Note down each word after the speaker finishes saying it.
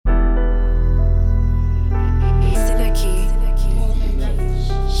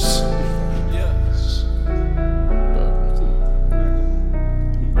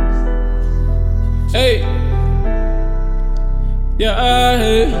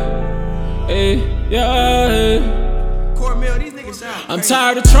Yeah, yeah. CorMill, these niggas sound I'm crazy.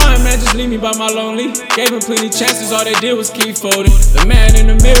 tired of trying, man, just leave me by my lonely. Gave him plenty chances, all they did was keep folding. The man in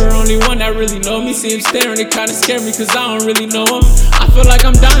the mirror, only one that really know me. See him staring, it kinda scared me, cause I don't really know him. I feel like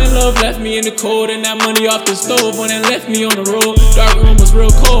I'm dying, love left me in the cold. And that money off the stove when it left me on the road. Dark room was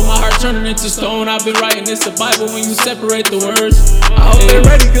real cold, my heart turning into stone. I've been writing this the Bible when you separate the words. I hope they're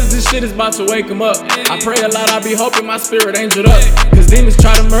ready, cause this shit is about to wake them up. I pray a lot, I be hoping my spirit angeled up. Cause demons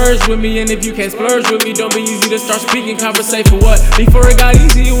try to merge with me, and if you can't splurge with me, don't be easy to start speaking, conversate for what? Before it got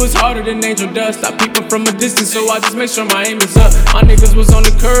easy, it was harder than angel dust. I peep them from a distance, so I just make sure my aim is up. My niggas was on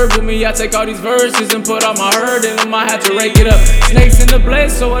the curb with me, I take all these verses and put all my hurt in them, I had to rake it up. Snakes in the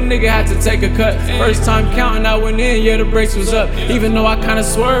blade, so a nigga had to take a cut. First time counting, I went in, yeah, the brakes was up. Even though I kinda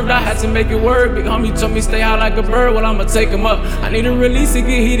swerved, I had to make it work. Big homie told me stay high like a bird, well I'ma take him up. I need a release to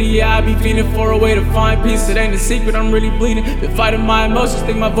get heated, yeah, I be feeding for a way to find peace. It ain't a secret, I'm really bleeding. Been fighting my emotions,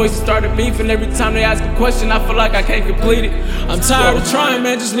 think my voice has started beefing. Every time they ask a question, I feel like I can't complete it. I'm tired of trying,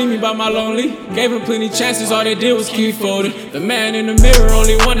 man, just leave me by my lonely. Gave him plenty chances, all they did was keep folding. The man in the mirror,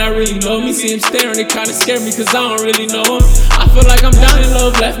 only one that really know me. See him staring, it kinda scared me, cause I don't really know him. I feel like I'm dying,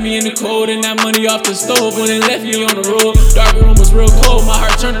 love left me in the cold. And that money off the stove when it left me on the road. Dark room was real cold, my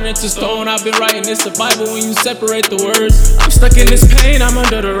heart turning into stone. I've been writing this the Bible when you separate the words. I'm stuck in this pain, I'm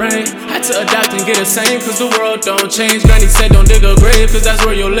under the rain. Had to adapt and get the same, cause the world don't change. Granny said don't dig a grave, cause that's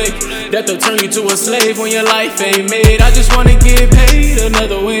where you'll lick. Death will turn you to a slave when your life ain't made. I just wanna get paid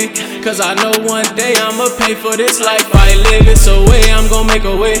another way, cause I know one day I'ma pay for this life I live. It's a way, I'm gon' make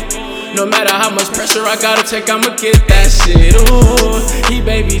a way. No matter how much pressure I gotta take, I'ma get that shit. Ooh, he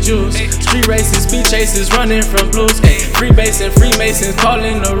baby juice. Street races, speed chases, running from blues. Free base and Freemasons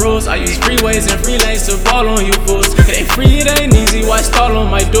calling the rules. I use freeways and free lanes to fall on you fools. It ain't free, it ain't easy, why stall on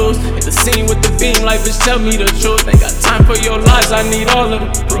my dues? Hit the scene with the beam, like bitch, tell me the truth. Ain't got time for your lies, I need all of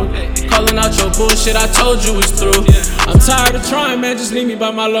the proof. Calling out your bullshit, I told you it's through. I'm tired of trying, man, just leave me by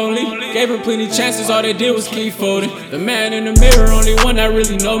my lonely. Gave him plenty chances, all they did was keep folding. The man in the mirror, only one that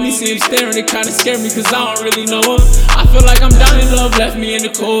really know me. See him staring, it kinda scared me, cause I don't really know him. I feel like I'm dying, love left me in the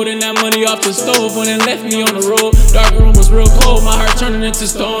cold. And that money off the stove when it left me on the road. Dark room was real cold, my heart turning into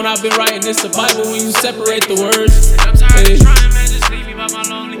stone. I've been writing this the Bible when you separate the words. I'm tired of trying, man, just leave me by my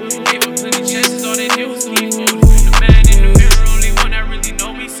lonely. Gave him plenty chances, all they did was keep folding. The man in the mirror, only one that really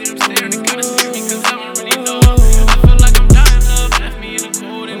know me. See him staring, it kinda scared me, cause I don't really know him. I feel like I'm dying, love left me in the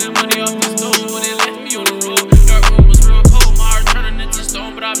cold. And that money off the stove when it left me on the road. Dark room was real cold, my heart turning into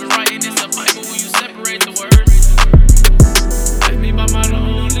stone. But I've been writing this the Bible when you separate the words. Left me by my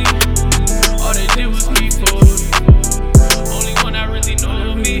lonely, all they did was keep folding. Only one that really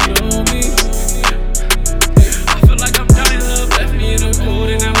know me. I feel like I'm dying, love left me in the cold.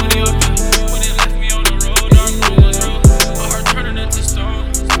 And that money off the stove when it left me on the road. Dark room was real, my heart turning into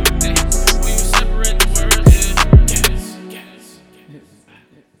stone. When you separate the words, yeah.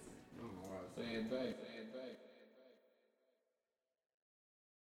 Say it back.